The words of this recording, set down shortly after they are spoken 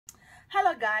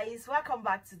Hello guys, welcome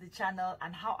back to the channel.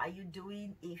 And how are you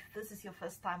doing? If this is your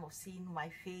first time of seeing my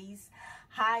face,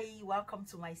 hi, welcome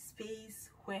to my space.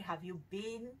 Where have you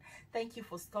been? Thank you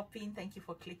for stopping. Thank you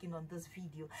for clicking on this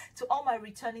video. To all my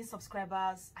returning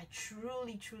subscribers, I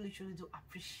truly do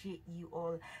appreciate you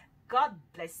all. God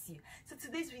bless you. So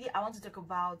today's video, I want to talk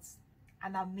about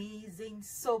an amazing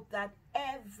soap that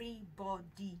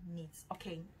everybody needs.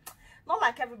 Okay, not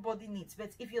like everybody needs, but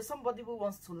if you're somebody who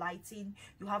wants to lighten,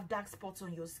 you have dark spots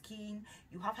on your skin,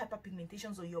 you have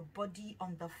hyperpigmentations on your body,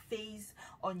 on the face,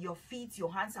 on your feet,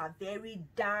 your hands are very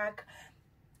dark,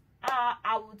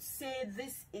 I would say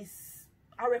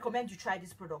I recommend you try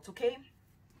this product. Okay,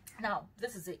 now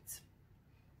this is it.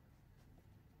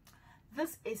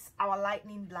 This is our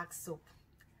lightening black soap.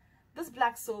 This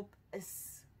black soap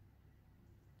is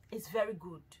very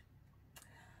good.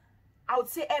 I would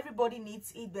say everybody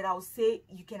needs it, but I would say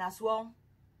you can as well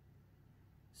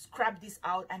scrap this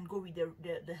out and go with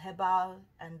the herbal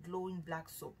and glowing black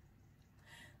soap.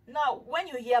 Now, when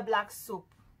you hear black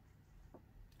soap,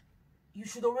 you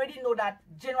should already know that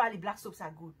generally black soaps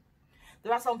are good.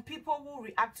 There are some people who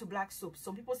react to black soap.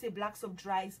 Some people say black soap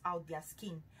dries out their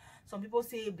skin. Some people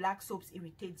say black soaps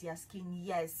irritate their skin.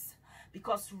 Yes,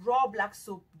 because raw black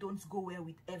soap don't go well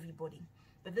with everybody.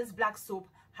 But this black soap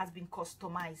has been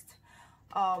customized.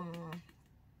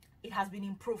 It has been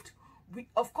improved.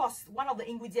 Of course, one of the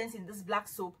ingredients in this black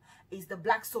soap is the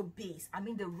black soap base. I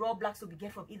mean the raw black soap you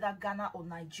get from either Ghana or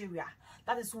Nigeria.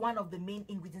 That is one of the main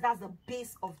ingredients. That's the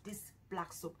base of this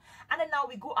black soap. And then now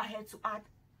we go ahead to add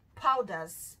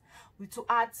powders. To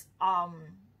add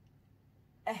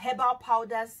herbal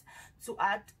powders, to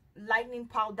add lightening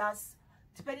powders,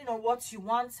 depending on what you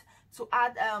want, to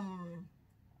add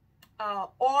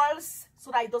oils so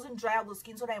that it doesn't dry out the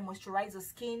skin, so that it moisturizes the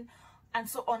skin, and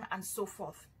so on and so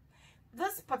forth.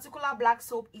 This particular black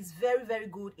soap is very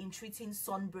good in treating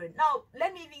sunburn. Now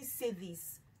let me even say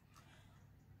this: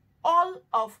 all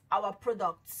of our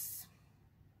products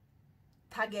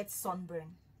target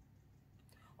sunburn.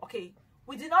 Okay,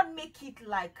 we did not make it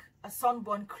like a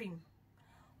sunburn cream.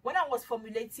 When I was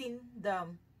formulating the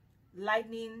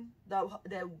lightening,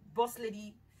 the Boss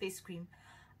Lady face cream,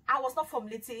 I was not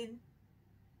formulating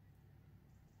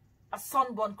a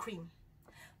sunburn cream,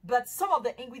 but some of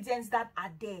the ingredients that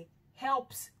are there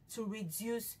helps to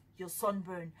reduce your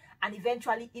sunburn and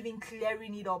eventually even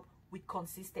clearing it up with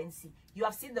consistency. You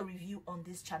have seen the review on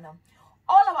this channel.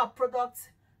 All of our products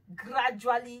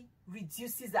gradually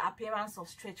reduces the appearance of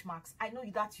stretch marks. I know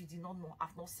that you did not know.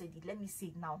 I've not said it. Let me say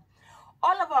it now.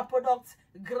 All of our products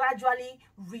gradually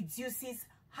reduces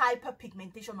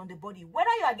hyperpigmentation on the body.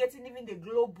 Whether you are getting even the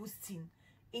glow boosting,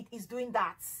 it is doing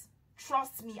that.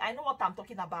 Trust me, I know what I'm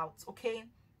talking about. Okay,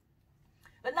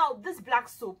 but now this black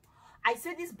soap, I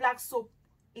say this black soap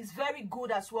is very good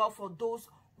as well for those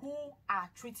who are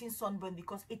treating sunburn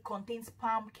because it contains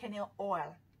palm kernel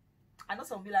oil. I know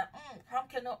some will be like, palm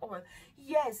kernel oil.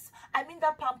 Yes, I mean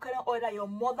that palm kernel oil that your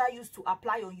mother used to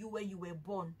apply on you when you were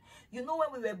born. You know,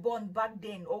 when we were born back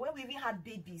then, or when we even had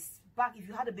babies back, if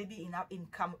you had a baby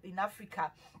in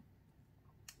Africa,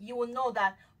 you will know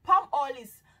that palm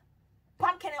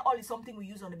kernel oil is something we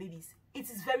use on the babies. It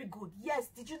is very good. Yes,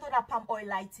 did you know that palm oil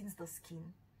lightens the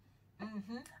skin?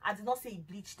 I did not say it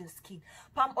bleached the skin.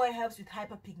 Palm oil helps with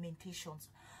hyperpigmentations.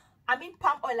 I mean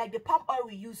palm oil, like the palm oil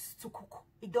we use to cook,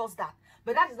 it does that.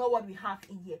 But that is not what we have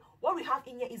in here. What we have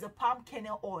in here is a palm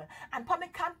kernel oil. And palm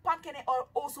kernel oil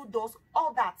also does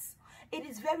all that. It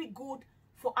is very good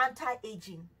for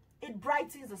anti-aging. It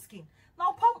brightens the skin.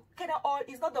 Now, palm kernel oil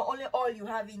is not the only oil you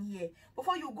have in here.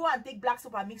 Before you go and take black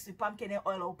soap and mix with palm kernel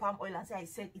oil or palm oil and say, I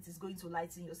said it is going to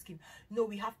lighten your skin. No,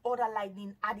 we have other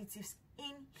lightening additives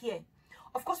in here.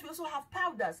 Of course, we also have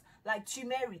powders like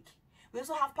turmeric. We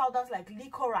also have powders like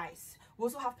licorice. We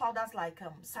also have powders like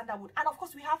sandalwood. And of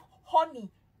course, we have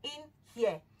honey in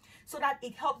here so that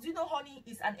it helps. You know, honey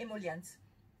is an emollient.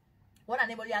 What an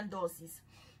emollient does is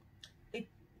it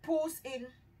pulls in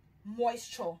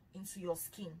moisture into your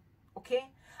skin. Okay,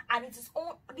 and it is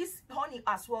all this honey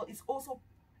as well is also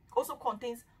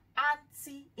contains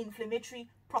anti-inflammatory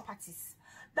properties.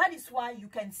 That is why you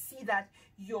can see that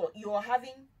you're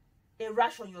having a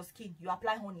rash on your skin, you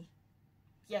apply honey.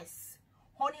 Yes,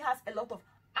 honey has a lot of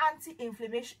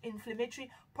anti-inflammatory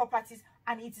properties,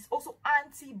 and it is also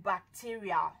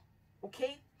antibacterial.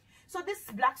 Okay, so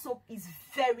this black soap is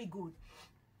very good.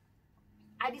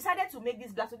 I decided to make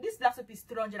this black soap. This black soap is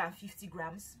 350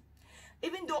 grams.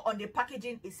 Even though on the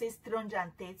packaging it says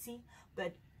 330,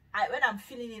 but when I'm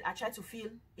filling it, I try to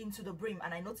fill into the brim,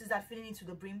 and I noticed that filling into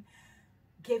the brim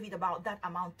gave it about that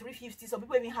amount, 350. Some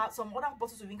people even have, some other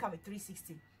bottles will even come with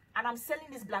 360. And I'm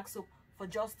selling this black soap for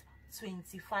just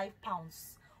 25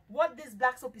 pounds. What this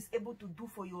black soap is able to do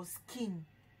for your skin,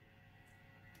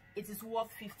 it is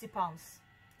worth 50 pounds,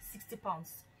 60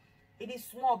 pounds. It is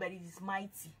small, but it is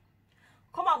mighty.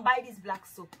 Come and buy this black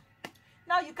soap.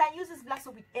 Now, you can use this black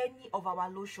soap with any of our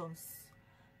lotions.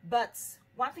 But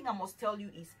one thing I must tell you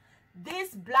is,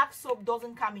 this black soap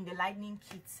doesn't come in the lightening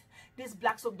kit. This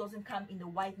black soap doesn't come in the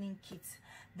whitening kit.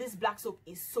 This black soap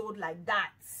is sold like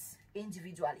that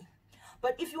individually.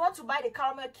 But if you want to buy the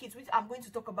caramel kit, which I'm going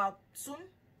to talk about soon,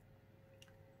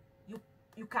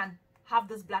 you can have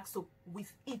this black soap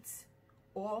with it,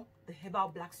 or the herbal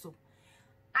black soap.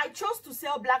 I chose to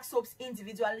sell black soaps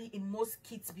individually in most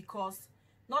kits because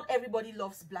not everybody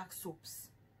loves black soaps.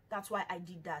 That's why I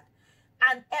did that.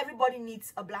 And everybody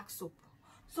needs a black soap.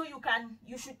 So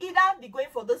you should either be going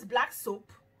for this black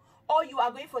soap, or you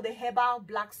are going for the herbal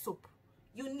black soap.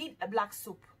 You need a black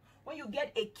soap. When you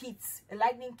get a kit, a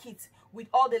lightening kit with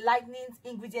all the lightening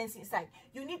ingredients inside,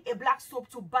 you need a black soap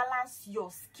to balance your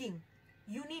skin.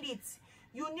 You need it.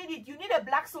 You need it. You need a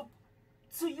black soap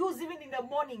to use even in the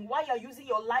morning while you're using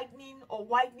your lightening or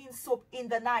whitening soap in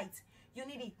the night. You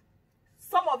need it.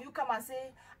 Some of you come and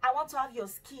say, I want to have your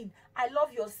skin. I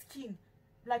love your skin.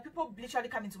 Like, people literally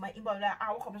come into my inbox, like,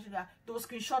 I want to they'll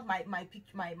screenshot my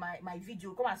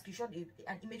video, come and screenshot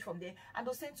an image from there, and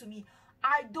they'll send to me,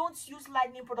 I don't use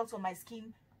lightening products on my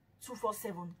skin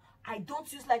 24/7. I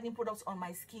don't use lightening products on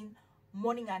my skin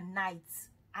morning and night.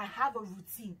 I have a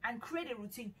routine, and create a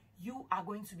routine. You are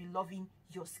going to be loving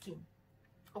your skin.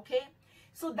 Okay,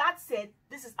 so that said,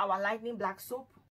 this is our lightening black soap.